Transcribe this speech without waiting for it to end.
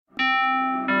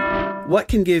What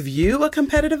can give you a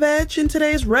competitive edge in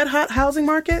today's red-hot housing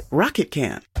market? Rocket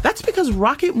can. That's because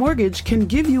Rocket Mortgage can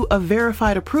give you a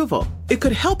verified approval. It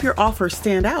could help your offer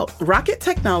stand out. Rocket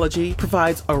Technology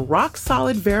provides a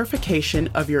rock-solid verification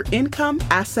of your income,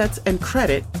 assets, and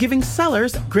credit, giving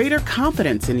sellers greater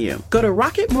confidence in you. Go to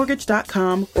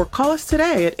rocketmortgage.com or call us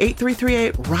today at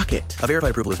 8338-ROCKET. A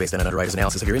verified approval is based on an underwriter's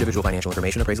analysis of your individual financial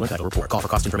information, appraisal, and title report. Call for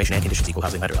cost information and conditions. Equal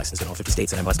housing lender license in all 50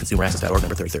 states and MLSConsumerAccess.org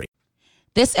number 3030.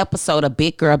 This episode of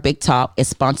Big Girl, Big Talk is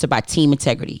sponsored by Team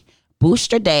Integrity.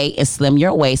 Boost your day and slim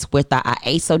your waist with the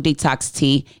IASO Detox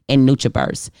Tea and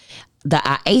NutriBurst. The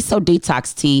IASO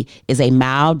Detox Tea is a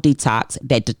mild detox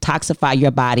that detoxifies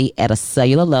your body at a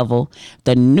cellular level.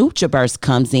 The NutriBurst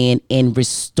comes in and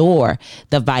restore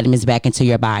the vitamins back into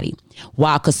your body.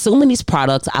 While consuming these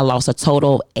products, I lost a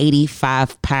total of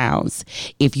 85 pounds.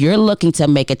 If you're looking to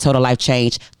make a total life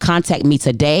change, contact me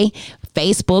today.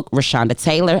 Facebook, Rashonda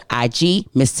Taylor, IG,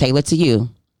 Miss Taylor to you.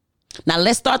 Now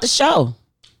let's start the show.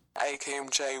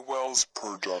 AKMJ Wells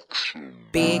Production.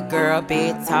 Big girl,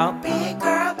 big talk. Big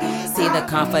girl, big See the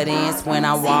confidence when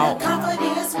I walk. When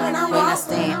I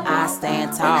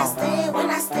stand tall. When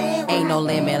I stand, Ain't no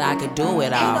limit, I could do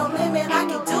it all. no limit, I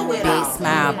can do it Big all.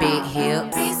 smile, big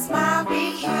hips. Big smile,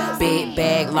 big hips. Big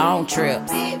bag, long trips.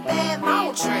 Big bad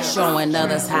long trip. Showing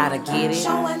others how to get it.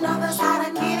 Showing others how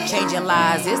to get it. Changing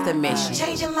lives is the mission.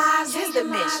 Changing lives is the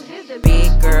mission.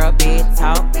 Big girl, big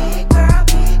talk. Big girl,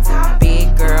 big talk.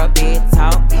 Big girl, big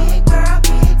talk. Big girl,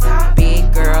 big talk.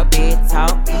 Big girl, big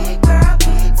talk. Big girl,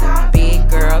 big talk. Big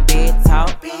girl, big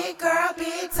talk. Big girl,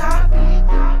 big talk.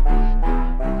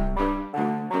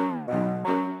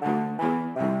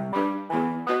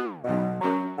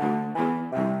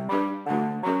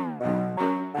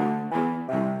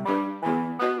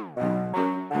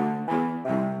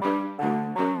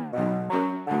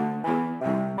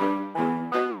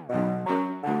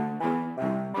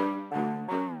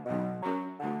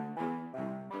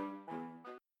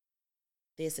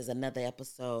 This is another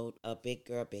episode of Big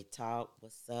Girl, Big Talk.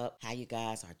 What's up? How you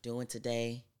guys are doing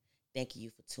today? Thank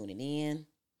you for tuning in.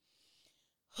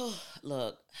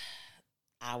 Look,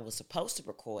 I was supposed to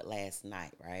record last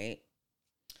night, right?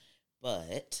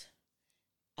 But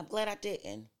I'm glad I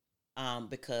didn't,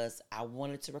 because I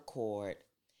wanted to record,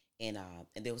 and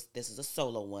this is a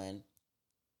solo one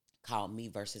called Me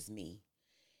Versus Me.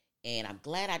 And I'm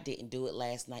glad I didn't do it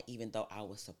last night, even though I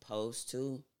was supposed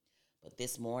to. But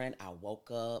this morning, I woke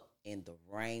up and the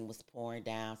rain was pouring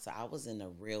down, so I was in a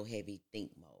real heavy think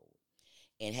mode.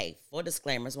 And hey, for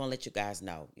disclaimers, I want to let you guys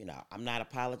know, I'm not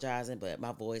apologizing, but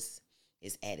my voice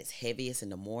is at its heaviest in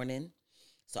the morning.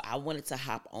 So I wanted to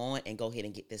hop on and go ahead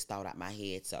and get this thought out my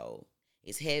head. So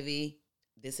it's heavy.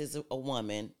 This is a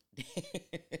woman.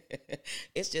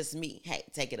 It's just me. Hey,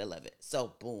 take it or love it.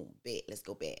 So boom, bet. Let's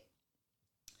go back.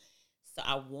 So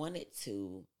I wanted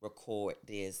to record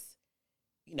this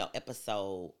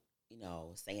episode,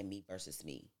 saying me versus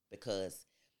me, because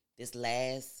this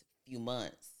last few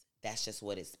months, that's just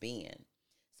what it's been.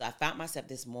 So I found myself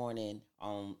this morning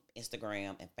on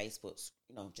Instagram and Facebook,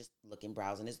 just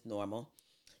browsing as normal.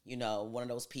 One of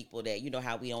those people that,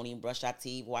 how we don't even brush our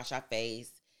teeth, wash our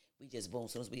face. We just, boom,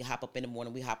 as soon as we hop up in the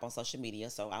morning, we hop on social media.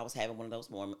 So I was having one of those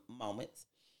moments.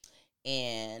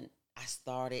 And I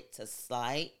started to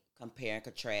compare and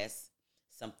contrast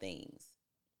some things.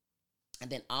 And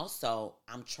then also,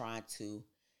 I'm trying to,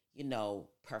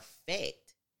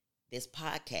 perfect this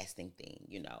podcasting thing.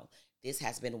 This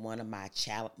has been one of my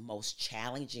most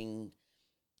challenging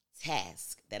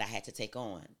tasks that I had to take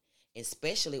on,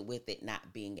 especially with it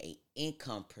not being a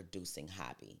income-producing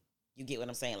hobby. You get what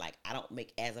I'm saying? Like, I don't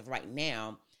make, as of right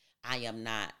now, I am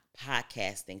not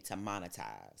podcasting to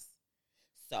monetize.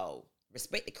 So,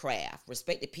 respect the craft.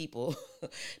 Respect the people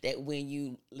that when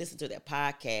you listen to that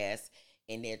podcast,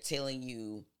 and they're telling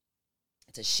you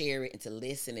to share it and to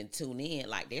listen and tune in,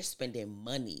 like they're spending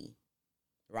money,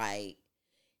 right,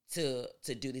 to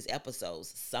do these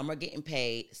episodes. Some are getting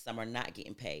paid, some are not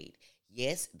getting paid.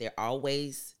 Yes, there are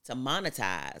ways to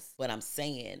monetize, but I'm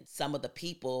saying some of the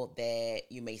people that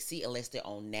you may see listed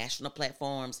on national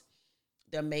platforms,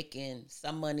 they're making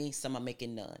some money, some are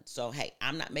making none. So, hey,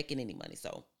 I'm not making any money.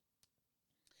 So,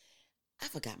 I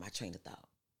forgot my train of thought.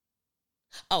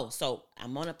 Oh, so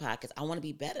I'm on a podcast. I want to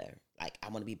be better. I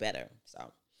want to be better.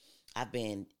 So I've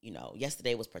been,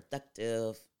 yesterday was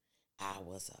productive. I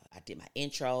did my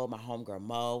intro, my homegirl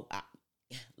Mo. I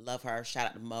love her. Shout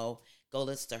out to Mo. Go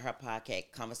listen to her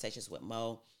podcast, Conversations with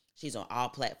Mo. She's on all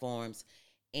platforms.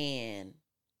 And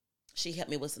she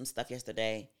helped me with some stuff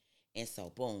yesterday. And so,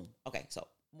 boom. Okay, so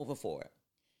moving forward.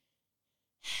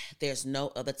 There's no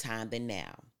other time than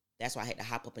now. That's why I had to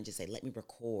hop up and just say, let me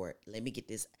record. Let me get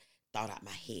this thought out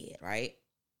my head, right?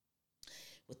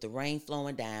 With the rain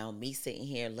flowing down, me sitting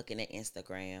here looking at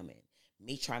Instagram and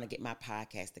me trying to get my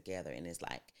podcast together. And it's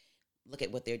like, look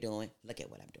at what they're doing. Look at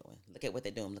what I'm doing. Look at what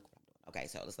they're doing. Look what I'm doing. Okay,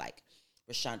 so it's like,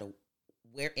 Rashonda,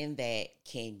 where in that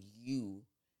can you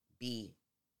be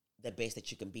the best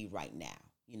that you can be right now?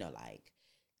 You know, like,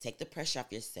 take the pressure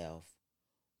off yourself.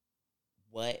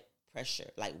 What pressure?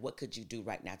 Like, what could you do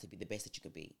right now to be the best that you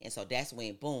could be? And so that's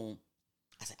when, boom,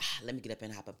 I said, let me get up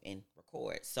and hop up and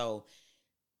record. So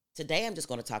today I'm just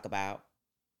going to talk about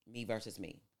me versus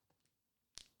me.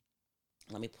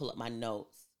 Let me pull up my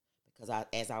notes because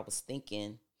as I was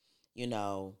thinking, you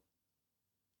know,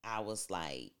 I was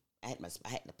like, I had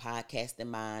the podcast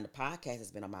in mind. The podcast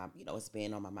has been on my, it's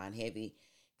been on my mind heavy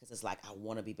because it's like, I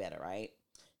want to be better, right?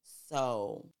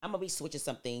 So I'm going to be switching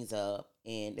some things up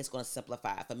and it's going to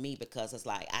simplify it for me because it's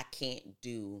like, I can't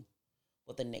do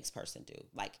what the next person do.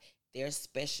 Like, there's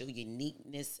special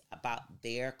uniqueness about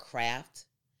their craft,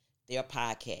 their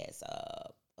podcast,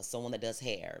 or someone that does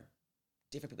hair,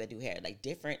 different people that do hair, like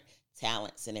different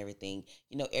talents and everything.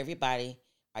 You know, everybody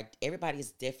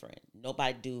is different.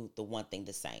 Nobody do the one thing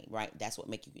the same, right? That's what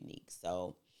makes you unique.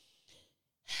 So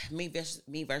me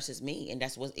versus me, and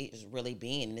that's what it's really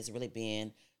been. And it's really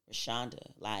been,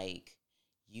 Rashonda, like,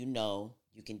 you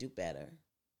can do better.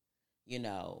 You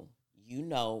know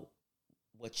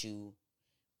what you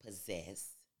possess,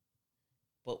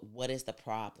 but what is the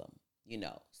problem?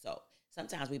 So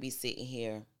sometimes we be sitting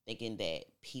here thinking that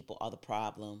people are the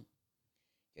problem.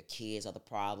 Your kids are the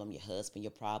problem, your husband,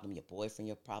 your problem, your boyfriend,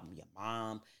 your problem, your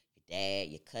mom, your dad,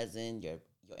 your cousin, your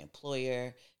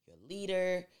employer, your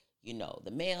leader,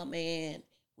 the mailman.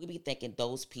 We be thinking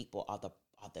those people are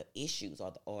the issues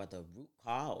or the root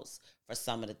cause for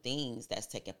some of the things that's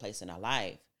taking place in our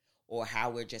life or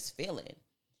how we're just feeling.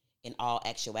 In all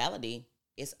actuality,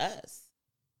 it's us.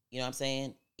 You know what I'm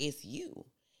saying? It's you.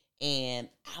 And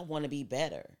I want to be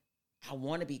better. I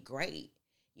want to be great.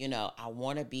 I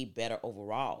want to be better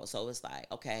overall. So it's like,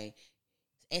 okay.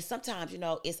 And sometimes,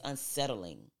 it's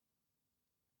unsettling.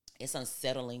 It's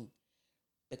unsettling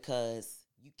because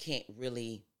you can't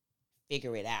really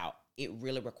figure it out. It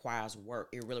really requires work.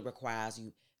 It really requires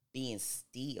you being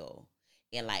still.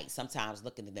 And like sometimes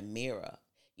looking in the mirror.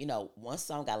 One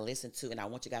song I listened to, and I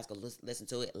want you guys to listen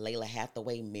to it, Layla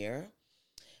Hathaway, Mirror.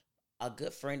 A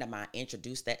good friend of mine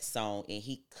introduced that song, and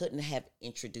he couldn't have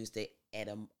introduced it at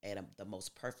the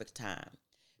most perfect time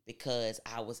because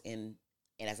I was in,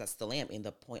 and as I still am, in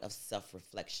the point of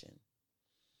self-reflection.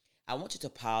 I want you to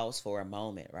pause for a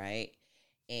moment, right?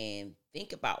 And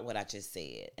think about what I just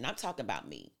said. And I'm talking about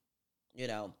me,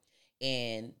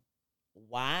 and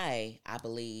why I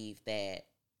believe that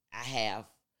I have,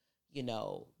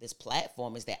 this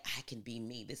platform is that I can be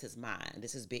me. This is mine.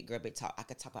 This is Big Girl, Big Talk. I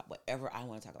can talk about whatever I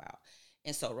want to talk about.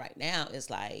 And so right now, it's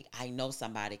like, I know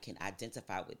somebody can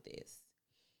identify with this.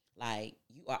 Like,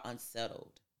 you are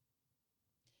unsettled.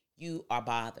 You are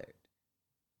bothered.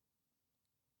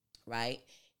 Right?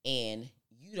 And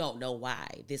you don't know why.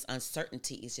 This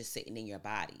uncertainty is just sitting in your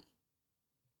body.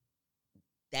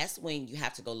 That's when you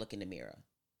have to go look in the mirror.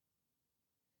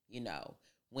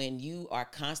 When you are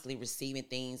constantly receiving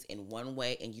things in one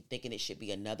way and you thinking it should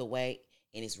be another way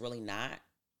and it's really not.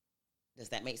 Does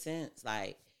that make sense?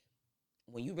 Like,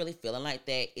 when you really feeling like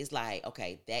that, it's like,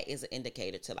 okay, that is an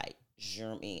indicator to like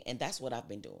zoom in. And that's what I've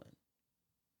been doing.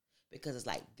 Because it's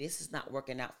like, this is not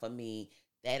working out for me.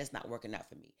 That is not working out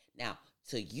for me. Now,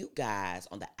 to you guys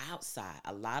on the outside,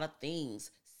 a lot of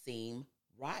things seem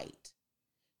right.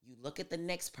 You look at the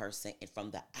next person and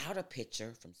from the outer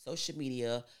picture, from social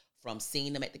media, from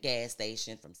seeing them at the gas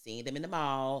station, from seeing them in the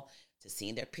mall, to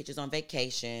seeing their pictures on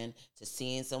vacation, to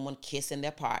seeing someone kissing their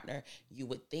partner, you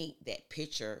would think that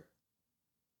pictures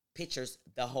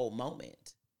the whole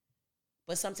moment.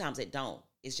 But sometimes it don't.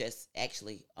 It's just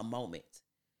actually a moment,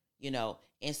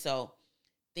 And so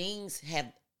things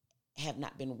have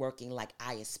not been working like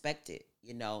I expected,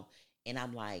 And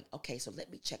I'm like, okay, so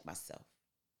let me check myself.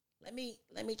 Let me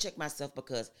check myself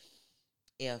because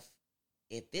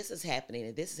if this is happening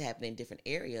and this is happening in different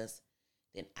areas,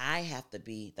 then I have to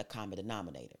be the common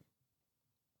denominator.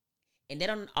 And that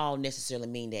don't all necessarily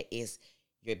mean that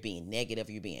you're being negative,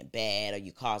 you're being bad, or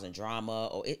you're causing drama,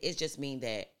 or it just means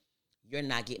that you're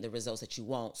not getting the results that you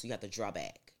want, so you have to draw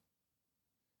back.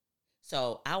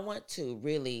 So I want to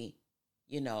really,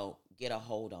 get a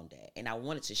hold on that. And I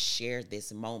wanted to share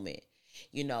this moment,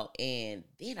 and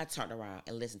then I turned around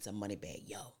and listened to Moneybagg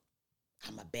Yo.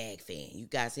 I'm a Bag fan. You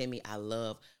guys hear me? I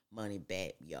love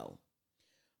Moneybagg Yo.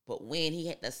 But when he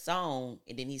had the song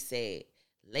and then he said,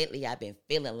 lately I've been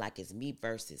feeling like it's me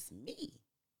versus me,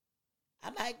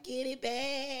 I'm like, get it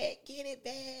back, get it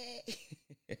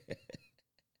back.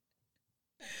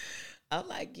 I'm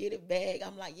like, get it back.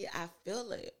 I'm like, yeah, I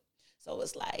feel it. So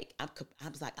it's like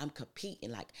I'm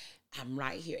competing. Like I'm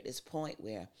right here at this point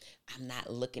where I'm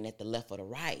not looking at the left or the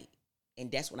right. And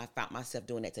that's when I found myself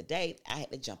doing that today. I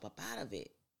had to jump up out of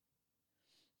it.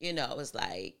 You know, it's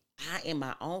like I am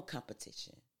my own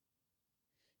competition.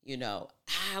 You know,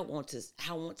 I want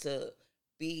to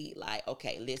be like,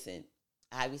 okay, listen,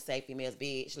 I would say females,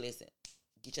 bitch, listen,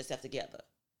 get yourself together.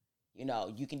 You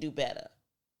know, you can do better.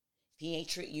 If he ain't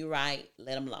treat you right,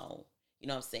 let him alone. You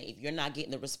know what I'm saying? If you're not getting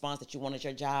the response that you want at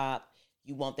your job,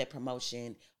 you want that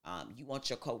promotion, you want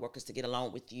your coworkers to get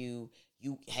along with you.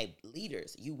 You have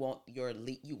leaders. You want your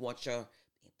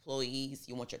employees,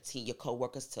 you want your team, your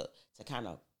coworkers to kind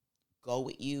of go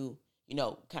with you, you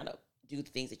know, kind of do the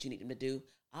things that you need them to do.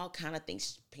 All kind of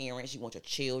things. Parents, you want your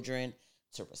children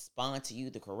to respond to you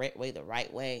the correct way, the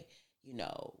right way. You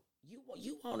know, you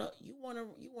wanna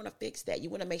fix that. You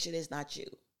wanna make sure it's not you.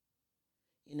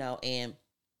 You know, and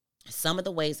some of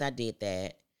the ways I did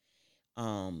that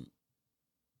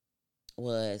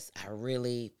was I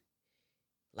really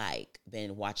like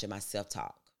been watching myself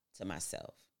talk to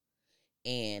myself.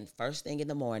 And first thing in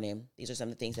the morning, these are some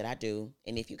of the things that I do.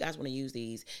 And if you guys want to use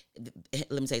these,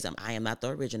 let me say something. I am not the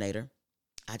originator.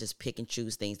 I just pick and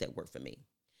choose things that work for me.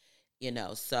 You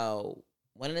know, so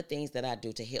one of the things that I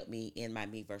do to help me in my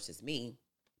me versus me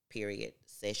period,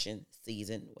 session,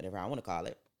 season, whatever I want to call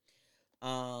it.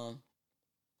 Hold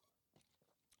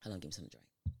on, give me something to drink.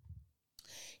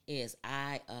 Is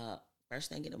I first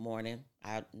thing in the morning,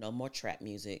 no more trap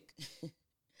music.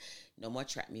 No more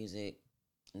trap music.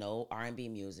 No R&B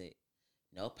music.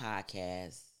 No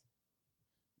podcasts.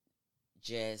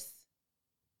 Just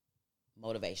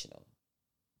motivational.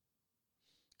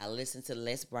 I listen to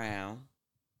Les Brown,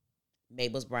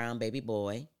 Mabel's Brown Baby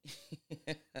Boy.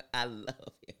 I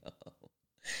love him.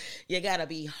 You gotta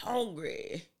be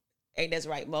hungry. Ain't that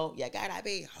right, Mo? You gotta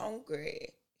be hungry.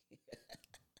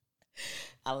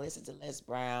 I listen to Les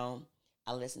Brown.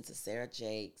 I listen to Sarah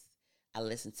Jakes. I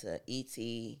listen to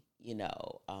E.T., you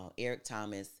know, Eric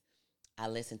Thomas. I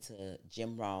listen to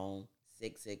Jim Rohn,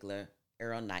 Zig Ziglar,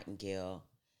 Earl Nightingale,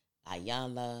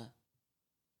 Ayanna,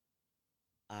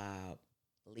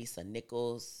 Lisa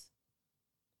Nichols,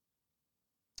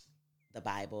 the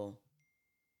Bible.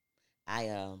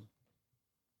 I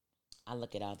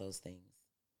look at all those things,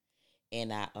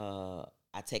 and I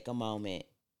take a moment,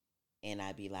 and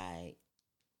I be like,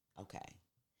 okay,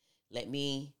 let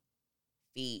me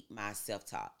feed my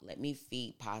self-talk. Let me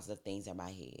feed positive things in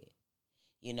my head.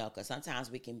 You know, because sometimes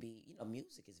we can be, you know,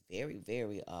 music is very,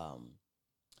 very,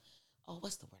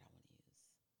 what's the word I want to use?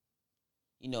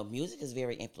 You know, music is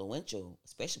very influential,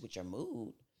 especially with your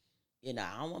mood. You know,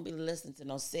 I don't want to be listening to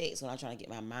no sex when I'm trying to get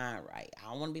my mind right. I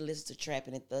don't want to be listening to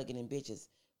trapping and thugging and bitches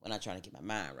when I'm trying to get my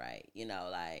mind right. You know,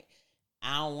 like,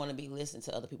 I don't want to be listening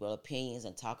to other people's opinions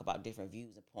and talk about different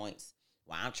views and points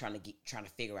while I'm trying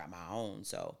to figure out my own.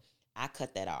 So I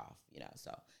cut that off, you know.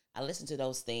 So I listen to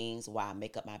those things while I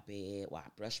make up my bed, while I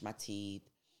brush my teeth,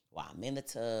 while I'm in the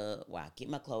tub, while I get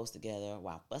my clothes together,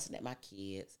 while I'm fussing at my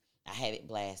kids. I have it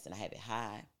blasting, I have it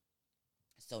high.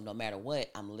 So no matter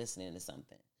what, I'm listening to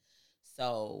something.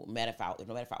 So no matter if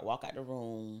I walk out the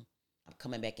room, I'm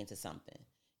coming back into something.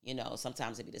 You know,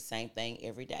 sometimes it be the same thing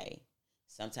every day.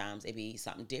 Sometimes it be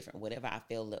something different. Whatever I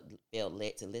feel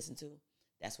led to listen to,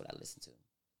 that's what I listen to.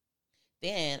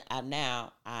 Then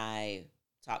I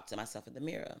talk to myself in the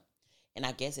mirror. And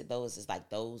I guess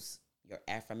those your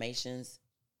affirmations.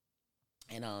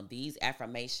 And these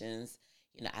affirmations,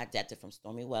 you know, I adapted from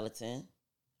Stormy Wellington.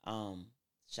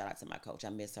 Shout out to my coach. I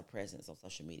miss her presence on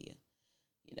social media.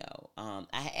 You know,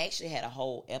 I actually had a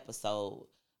whole episode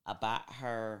about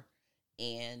her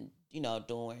and, you know,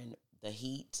 during the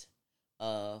heat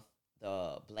of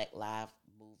the Black Lives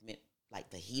Movement, like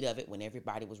the heat of it, when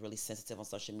everybody was really sensitive on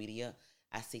social media.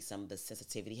 I see some of the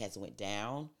sensitivity has went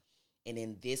down. And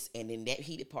in that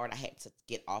heated part, I had to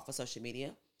get off of social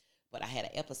media. But I had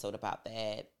an episode about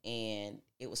that, and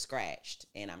it was scratched.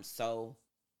 And I'm so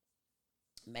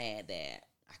mad that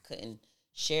I couldn't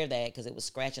share that because it was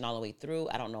scratching all the way through.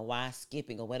 I don't know why,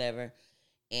 skipping or whatever.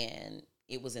 And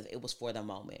it was for the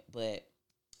moment. But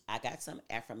I got some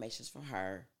affirmations from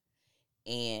her,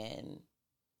 and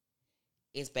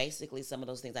it's basically some of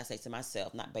those things I say to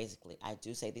myself. Not basically, I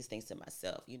do say these things to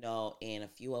myself, you know, and a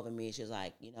few of them is just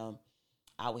like, you know,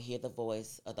 I will hear the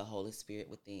voice of the Holy Spirit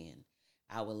within.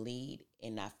 I will lead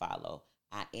and not follow.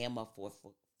 I am a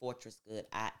fortress good.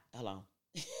 Hold on.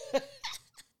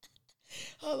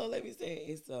 Hold on, let me say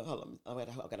it. Hold on. I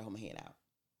gotta hold my hand out.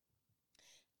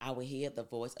 I will hear the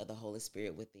voice of the Holy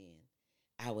Spirit within.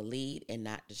 I will lead and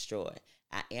not destroy.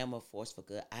 I am a force for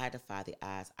good. I defy the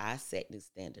odds. I set new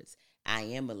standards. I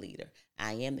am a leader.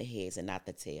 I am the heads and not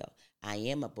the tail. I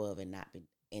am above and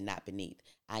not beneath.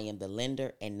 I am the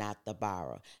lender and not the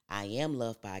borrower. I am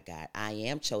loved by God. I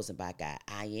am chosen by God.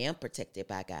 I am protected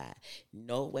by God.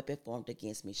 No weapon formed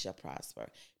against me shall prosper.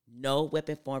 No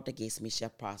weapon formed against me shall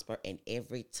prosper, and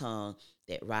every tongue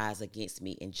that rise against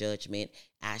me in judgment,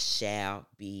 they shall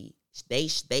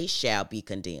be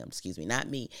condemned. Excuse me, not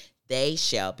me. They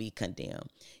shall be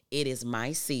condemned. It is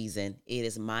my season. It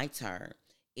is my turn.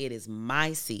 It is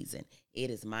my season. It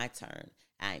is my turn.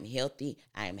 I am healthy.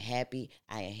 I am happy.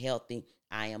 I am healthy.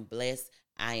 I am blessed.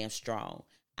 I am strong.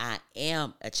 I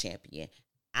am a champion.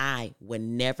 I would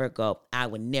never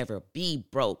be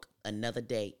broke another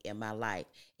day in my life.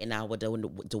 And I would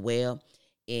dwell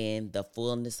in the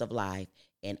fullness of life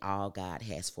and all God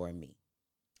has for me.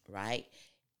 Right?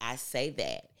 I say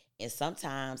that. And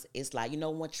sometimes it's like,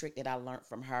 one trick that I learned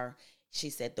from her,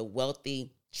 she said the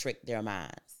wealthy trick their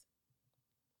minds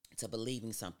to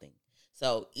believing something.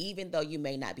 So even though you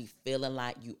may not be feeling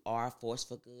like you are a force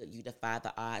for good, you defy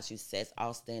the odds, you set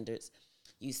all standards,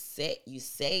 you say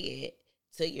it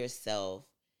to yourself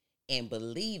and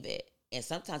believe it. And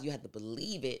sometimes you have to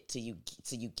believe it till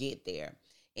you get there.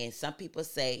 And some people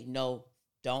say, no,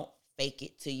 don't fake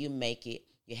it till you make it.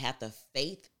 You have to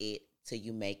faith it till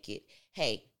you make it.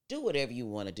 Hey, do whatever you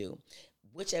want to do,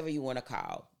 whichever you want to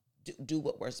call. Do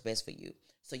what works best for you.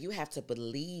 So you have to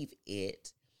believe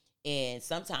it. And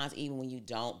sometimes even when you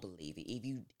don't believe it,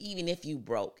 even if you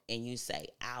broke and you say,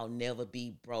 I'll never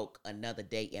be broke another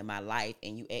day in my life,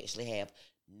 and you actually have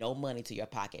no money to your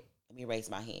pocket. Let me raise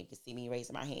my hand. You see me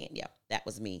raising my hand? Yeah, that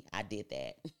was me. I did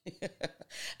that.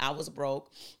 I was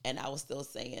broke, and I was still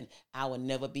saying, I will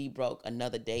never be broke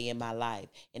another day in my life,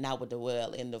 and I would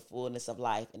dwell in the fullness of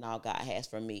life and all God has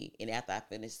for me. And after I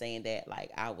finished saying that, like,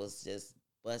 I was just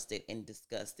busted and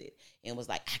disgusted and was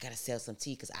like, I gotta sell some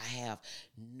tea because I have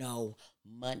no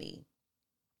money.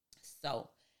 So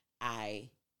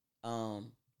I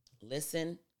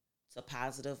listen to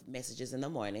positive messages in the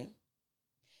morning.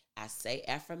 I say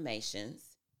affirmations.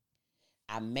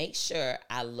 I make sure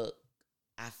I look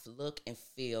and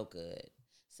feel good.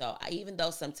 So even though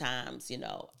sometimes,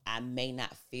 I may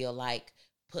not feel like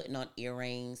putting on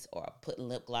earrings or putting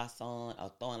lip gloss on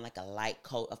or throwing like a light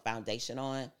coat of foundation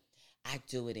on, I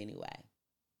do it anyway,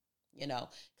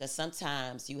 because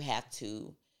sometimes you have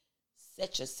to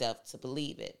set yourself to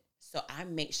believe it. So I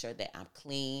make sure that I'm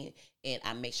clean, and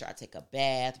I make sure I take a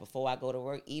bath before I go to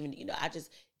work. Even,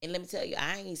 and let me tell you,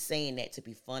 I ain't saying that to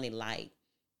be funny, like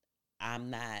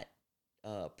I'm not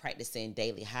practicing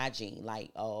daily hygiene, like,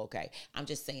 oh, okay. I'm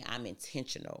just saying I'm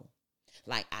intentional.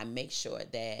 Like, I make sure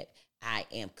that I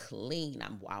am clean.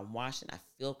 I'm washing. I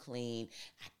feel clean.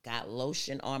 I got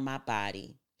lotion on my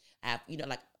body. I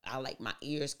like my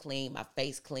ears clean, my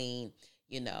face clean,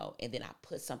 and then I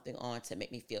put something on to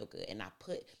make me feel good. And I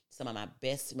put some of my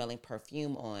best smelling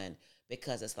perfume on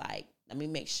because it's like, let me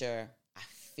make sure I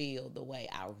feel the way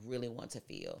I really want to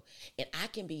feel. And I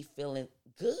can be feeling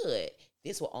good.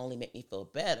 This will only make me feel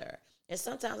better. And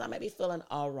sometimes I may be feeling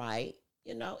all right.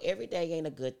 Every day ain't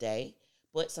a good day,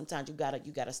 but sometimes you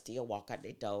gotta still walk out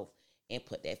the door and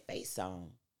put that face on.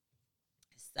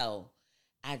 So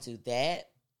I do that.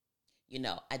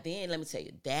 Then let me tell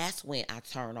you, that's when I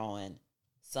turn on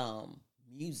some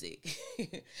music.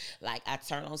 Like I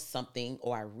turn on something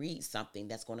or I read something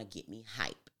that's going to get me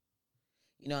hype.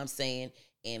 You know what I'm saying?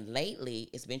 And lately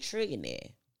it's been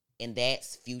Trillionaire, and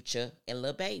that's Future and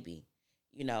Lil Baby.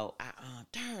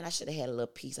 I should have had a little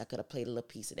piece. I could have played a little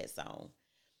piece of that song.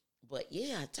 But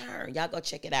yeah, y'all go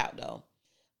check it out though.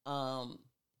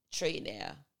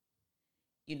 Trillionaire,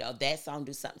 that song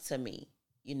do something to me.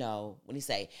 When he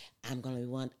say, I'm gonna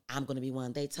be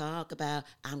one they talk about,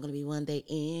 I'm gonna be one they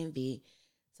envy.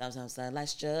 Sometimes I like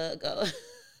struggle.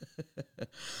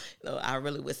 I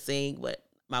really would sing, but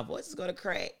my voice is gonna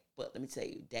crack. But let me tell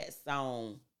you, that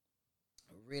song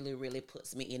really, really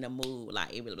puts me in a mood.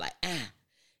 Like it really like,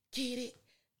 get it,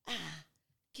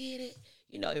 get it.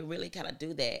 It really kind of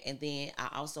do that. And then I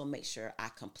also make sure I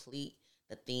complete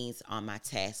the things on my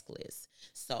task list.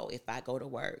 So if I go to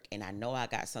work and I know I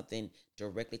got something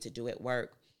directly to do at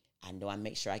work, I know I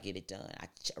make sure I get it done. I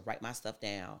write my stuff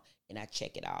down and I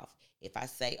check it off. If I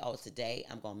say, oh, today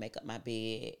I'm going to make up my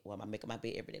bed, I make up my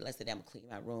bed every day. Let's say that I'm going to clean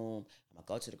my room. I'm going to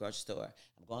go to the grocery store.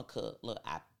 I'm going to cook. Look,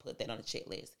 I put that on the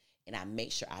checklist and I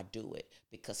make sure I do it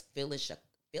because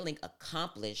feeling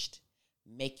accomplished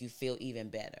make you feel even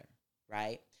better,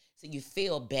 right? So you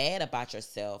feel bad about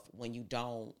yourself when you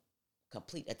don't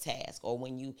complete a task, or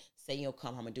when you say you'll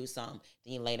come home and do something,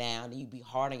 then you lay down and you be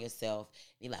hard on yourself.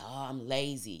 You're like, oh, I'm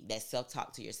lazy. That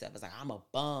self-talk to yourself is like, I'm a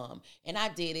bum. And I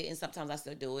did it, and sometimes I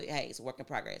still do it. Hey, it's a work in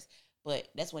progress. But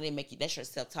that's when they make you, that's your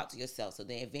self-talk to yourself. So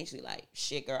then eventually, like,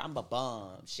 shit, girl, I'm a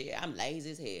bum. Shit, I'm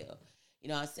lazy as hell. You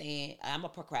know what I'm saying? I'm a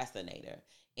procrastinator.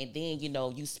 And then, you know,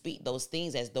 you speak those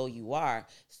things as though you are.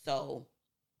 So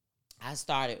I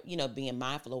started, you know, being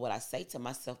mindful of what I say to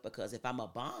myself, because if I'm a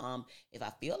bum, if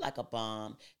I feel like a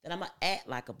bum, then I'm going to act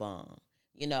like a bum.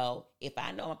 You know, if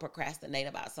I know I'm a procrastinator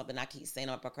about something, I keep saying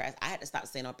I'm a procrastinator. I had to stop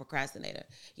saying I'm a procrastinator.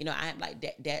 You know, I'm like,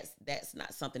 that's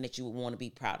not something that you would want to be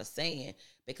proud of saying,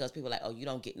 because people are like, oh, you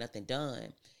don't get nothing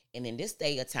done. And in this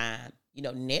day of time, you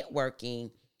know,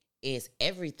 networking is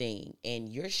everything, and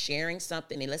you're sharing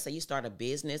something, and let's say you start a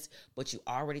business, but you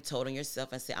already told on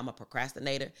yourself and said, I'm a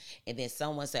procrastinator, and then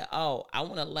someone said, oh, I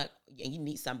want to, like, and you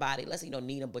need somebody, let's say you don't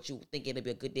need them, but you think it'd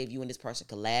be a good day if you and this person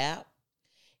collab,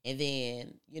 and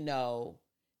then, you know,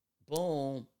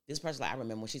 boom, this person, like, I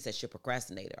remember when she said she's a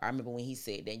procrastinator, I remember when he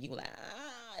said that, you were like,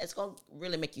 it's going to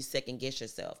really make you second guess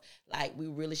yourself. Like, we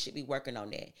really should be working on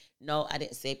that. No, I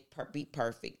didn't say be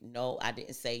perfect. No, I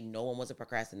didn't say no one was a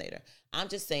procrastinator. I'm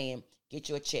just saying, get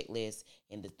you a checklist,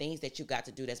 and the things that you got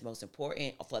to do that's most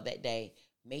important for that day,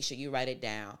 make sure you write it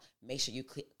down. Make sure you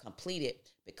complete it,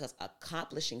 because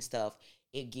accomplishing stuff,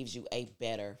 it gives you a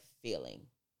better feeling.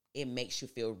 It makes you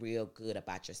feel real good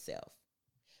about yourself.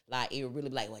 Like, it really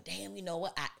be like, well, damn, you know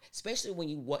what? Especially when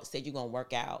you said you're going to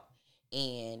work out,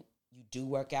 and you do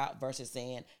work out, versus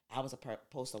saying, I was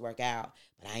supposed to work out,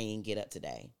 but I ain't get up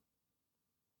today.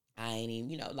 I ain't even,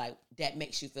 you know, like, that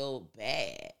makes you feel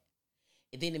bad.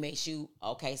 And then it makes you,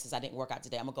 okay, since I didn't work out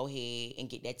today, I'm going to go ahead and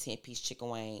get that 10-piece chicken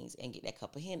wings and get that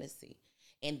cup of Hennessy.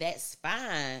 And that's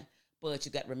fine, but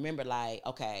you got to remember, like,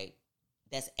 okay,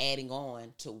 that's adding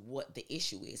on to what the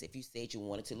issue is if you said you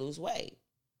wanted to lose weight.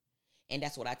 And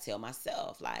that's what I tell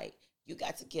myself. Like, you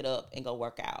got to get up and go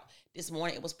work out. This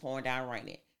morning, it was pouring down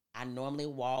raining. I normally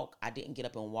walk. I didn't get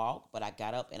up and walk, but I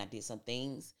got up and I did some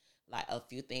things, like a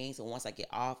few things. And once I get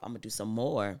off, I'm going to do some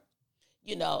more,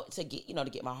 you know, to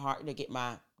get my heart, give me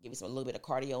a little bit of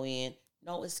cardio in.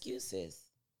 No excuses.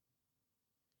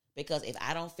 Because if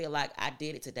I don't feel like I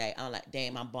did it today, I'm like,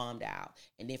 damn, I'm bummed out.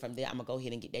 And then from there, I'm going to go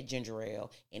ahead and get that ginger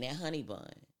ale and that honey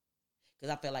bun.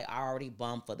 Because I feel like I already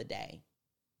bummed for the day.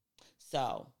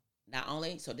 So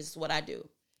this is what I do.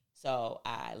 So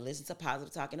I listen to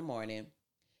Positive Talk in the morning.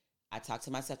 I talk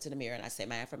to myself to the mirror and I say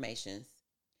my affirmations.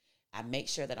 I make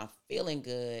sure that I'm feeling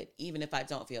good, even if I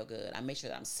don't feel good. I make sure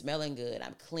that I'm smelling good.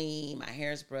 I'm clean. My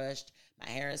hair is brushed. My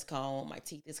hair is combed. My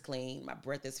teeth is clean. My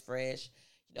breath is fresh.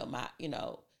 Now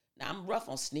I'm rough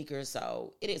on sneakers,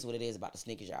 so it is what it is about the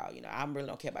sneakers, y'all. You know, I really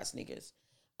don't care about sneakers.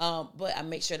 But I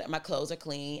make sure that my clothes are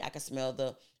clean. I can smell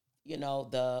the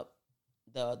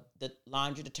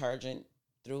laundry detergent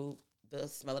through the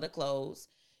smell of the clothes.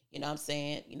 You know what I'm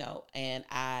saying? You know, and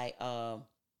I,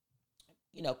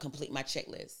 complete my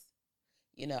checklist.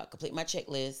 You know, complete my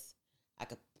checklist. I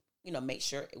could, make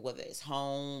sure whether it's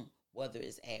home, whether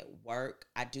it's at work,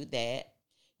 I do that.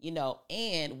 You know,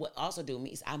 and what also do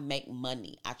me is I make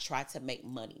money. I try to make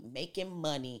money. Making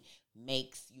money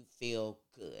makes you feel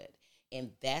good.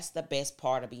 And that's the best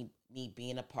part of me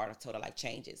being a part of Total Life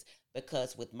Changes.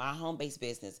 Because with my home-based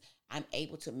business, I'm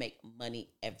able to make money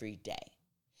every day.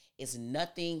 It's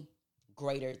nothing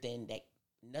greater than that.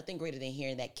 Nothing greater than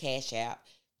hearing that Cash App,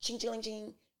 ching, ching,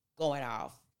 ching, going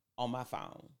off on my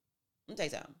phone. Let me tell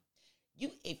you something.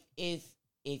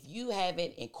 If you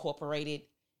haven't incorporated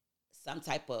some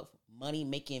type of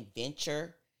money-making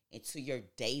venture into your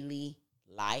daily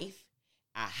life,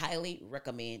 I highly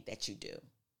recommend that you do.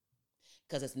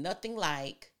 Because it's nothing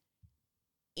like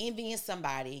envying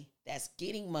somebody that's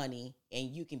getting money and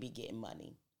you can be getting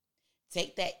money.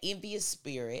 Take that envious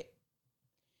spirit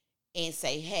and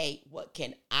say, hey, what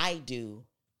can I do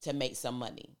to make some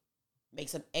money? Make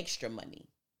some extra money,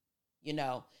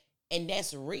 and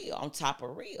that's real on top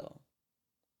of real.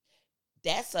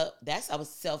 That's a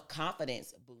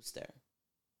self-confidence booster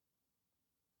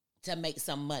to make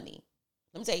some money.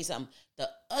 Let me tell you something. The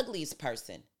ugliest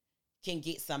person can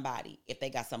get somebody if they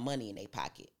got some money in their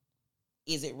pocket.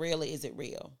 Is it real or is it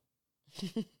real?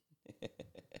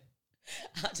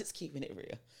 I'm just keeping it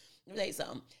real. Let me tell you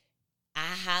something. I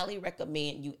highly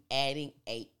recommend you adding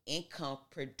a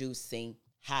income-producing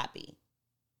hobby,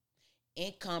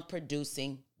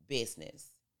 income-producing business.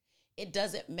 It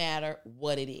doesn't matter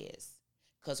what it is,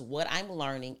 because what I'm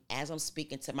learning as I'm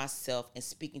speaking to myself and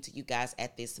speaking to you guys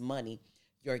at this money,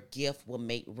 your gift will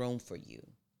make room for you.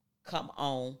 Come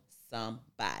on,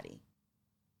 somebody.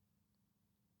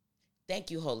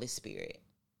 Thank you, Holy Spirit.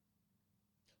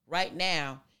 right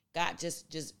now, God just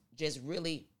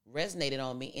really resonated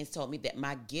on me and told me that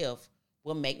my gift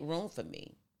will make room for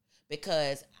me.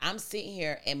 Because I'm sitting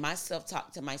here and my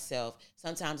self-talk to myself,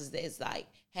 sometimes it's like,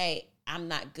 hey, I'm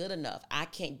not good enough. I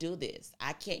can't do this.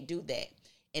 I can't do that.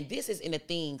 And this is in the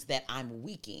things that I'm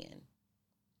weak in.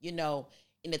 You know,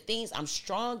 in the things I'm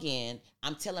strong in,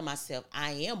 I'm telling myself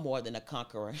I am more than a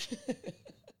conqueror.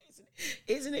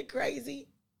 Isn't it crazy?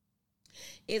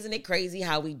 Isn't it crazy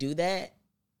how we do that?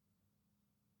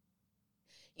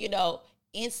 You know,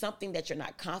 in something that you're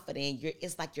not confident in,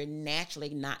 it's like you're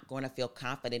naturally not going to feel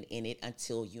confident in it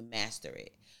until you master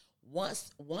it.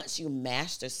 Once you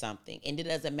master something, and it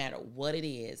doesn't matter what it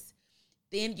is,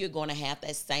 then you're going to have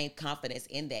that same confidence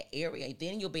in that area.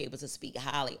 Then you'll be able to speak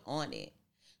highly on it.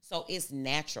 So it's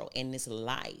natural in this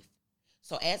life.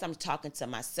 So as I'm talking to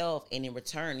myself and in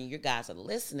return, and you guys are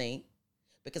listening,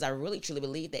 because I really truly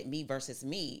believe that me versus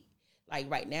me,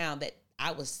 like right now that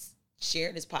I was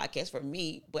sharing this podcast for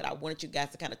me, but I wanted you guys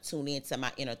to kind of tune into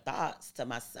my inner thoughts to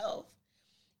myself.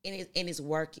 And it's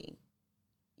working.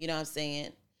 You know what I'm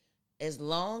saying? As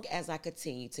long as I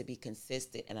continue to be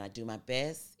consistent and I do my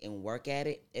best and work at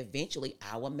it, eventually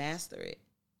I will master it.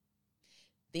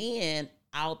 Then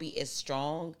I'll be as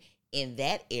strong in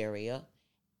that area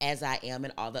as I am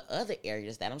in all the other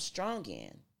areas that I'm strong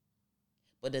in.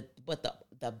 But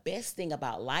the best thing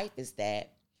about life is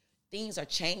that things are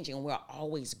changing. We're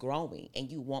always growing, and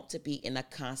you want to be in a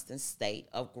constant state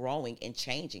of growing and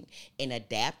changing and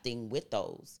adapting with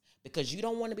those, because you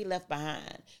don't want to be left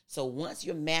behind. So once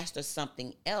you master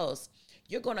something else,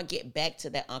 you're going to get back to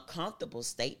that uncomfortable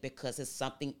state because it's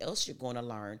something else you're going to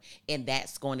learn, and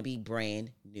that's going to be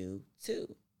brand new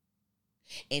too.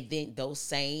 And then those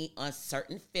same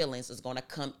uncertain feelings is going to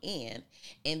come in,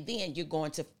 and then you're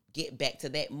going to get back to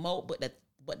that mode.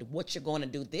 But what you're going to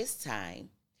do this time,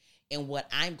 and what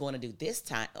I'm going to do this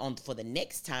time for the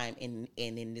next time in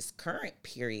this current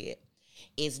period,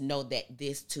 is know that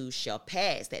this too shall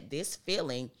pass. That this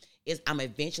feeling is, I'm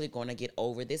eventually going to get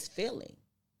over this feeling,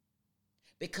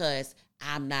 because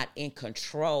I'm not in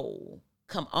control.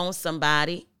 Come on,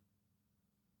 somebody.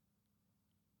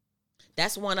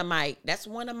 That's one of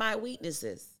my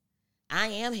weaknesses. I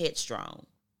am headstrong.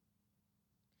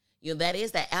 You know, that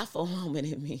is the alpha woman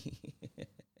in me.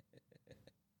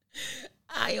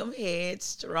 I am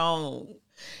headstrong.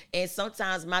 And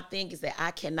sometimes my thing is that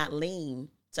I cannot lean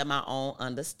to my own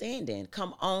understanding.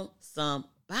 Come on,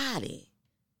 somebody.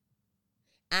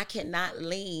 I cannot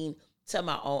lean to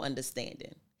my own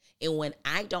understanding. And when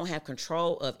I don't have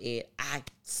control of it, I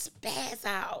spaz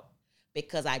out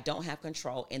because I don't have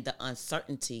control, and the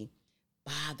uncertainty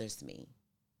bothers me.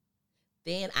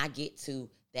 Then I get to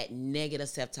that negative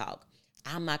self-talk.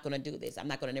 I'm not going to do this. I'm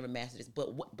not going to never master this.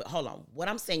 But hold on. What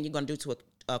I'm saying you're going to do to it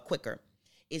quicker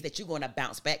is that you're going to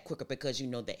bounce back quicker, because you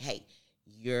know that, hey,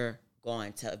 you're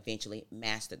going to eventually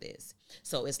master this.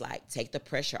 So it's like, take the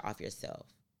pressure off yourself,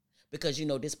 because you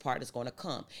know this part is going to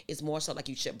come. It's more so like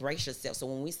you should brace yourself. So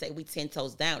when we say we 10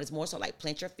 toes down, it's more so like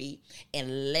plant your feet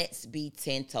and let's be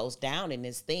 10 toes down in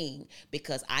this thing,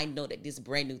 because I know that this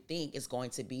brand new thing is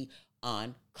going to be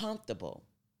uncomfortable.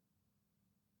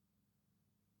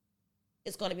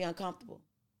 It's going to be uncomfortable.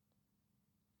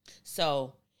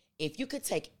 So if you could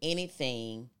take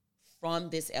anything from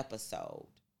this episode,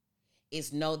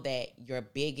 is know that your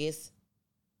biggest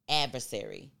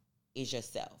adversary is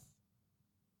yourself.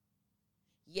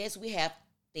 Yes, we have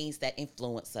things that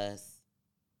influence us.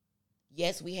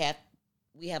 Yes, we have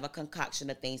a concoction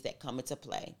of things that come into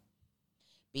play.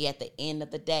 But at the end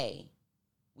of the day,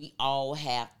 we all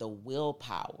have the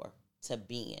willpower to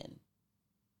bend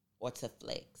or to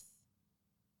flex.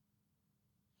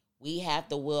 We have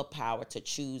the willpower to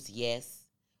choose yes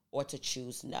or to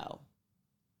choose no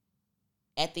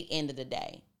at the end of the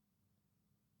day.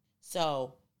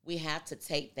 So we have to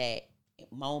take that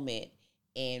moment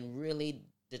and really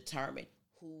determine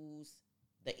who's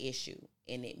the issue,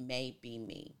 and it may be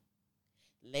me.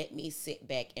 Let me sit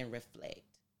back and reflect.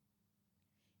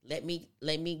 Let me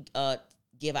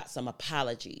give out some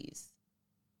apologies.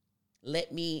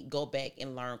 Let me go back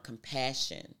and learn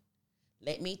compassion.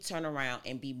 Let me turn around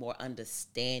and be more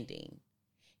understanding.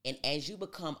 And as you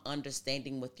become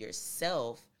understanding with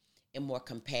yourself and more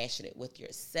compassionate with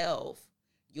yourself,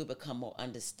 you'll become more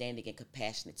understanding and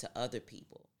compassionate to other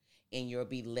people. And you'll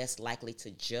be less likely to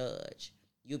judge.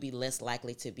 You'll be less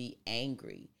likely to be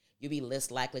angry. You'll be less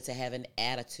likely to have an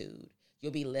attitude.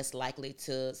 You'll be less likely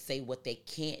to say what they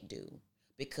can't do.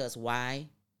 Because why?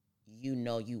 You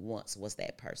know you once was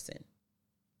that person.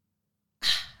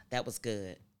 That was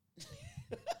good.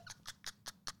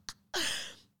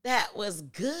 That was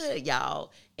good,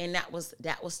 y'all. And that was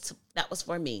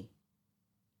for me.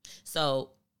 So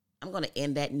I'm going to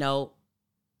end that note.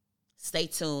 Stay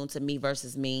tuned to Me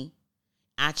Versus Me.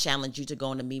 I challenge you to go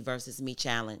on the Me Versus Me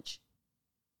challenge.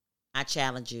 I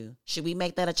challenge you. Should we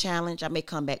make that a challenge? I may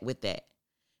come back with that.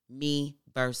 Me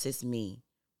versus me.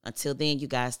 Until then, you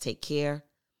guys take care.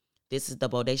 This is the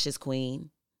Bodacious Queen,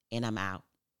 and I'm out.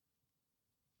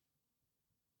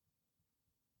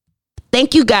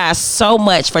 Thank you guys so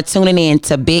much for tuning in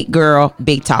to Big Girl,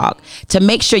 Big Talk. To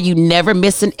make sure you never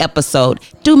miss an episode,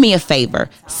 do me a favor.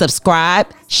 Subscribe,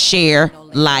 share,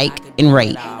 like, and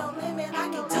rate.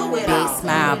 Big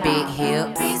smile, big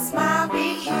hips.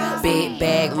 Big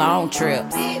bag, long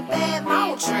trips.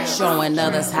 Showing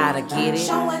others how to get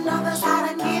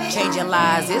it. Changing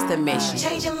lives is the mission.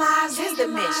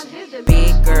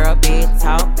 Big girl, big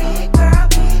talk.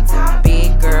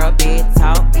 Big girl, big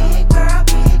talk.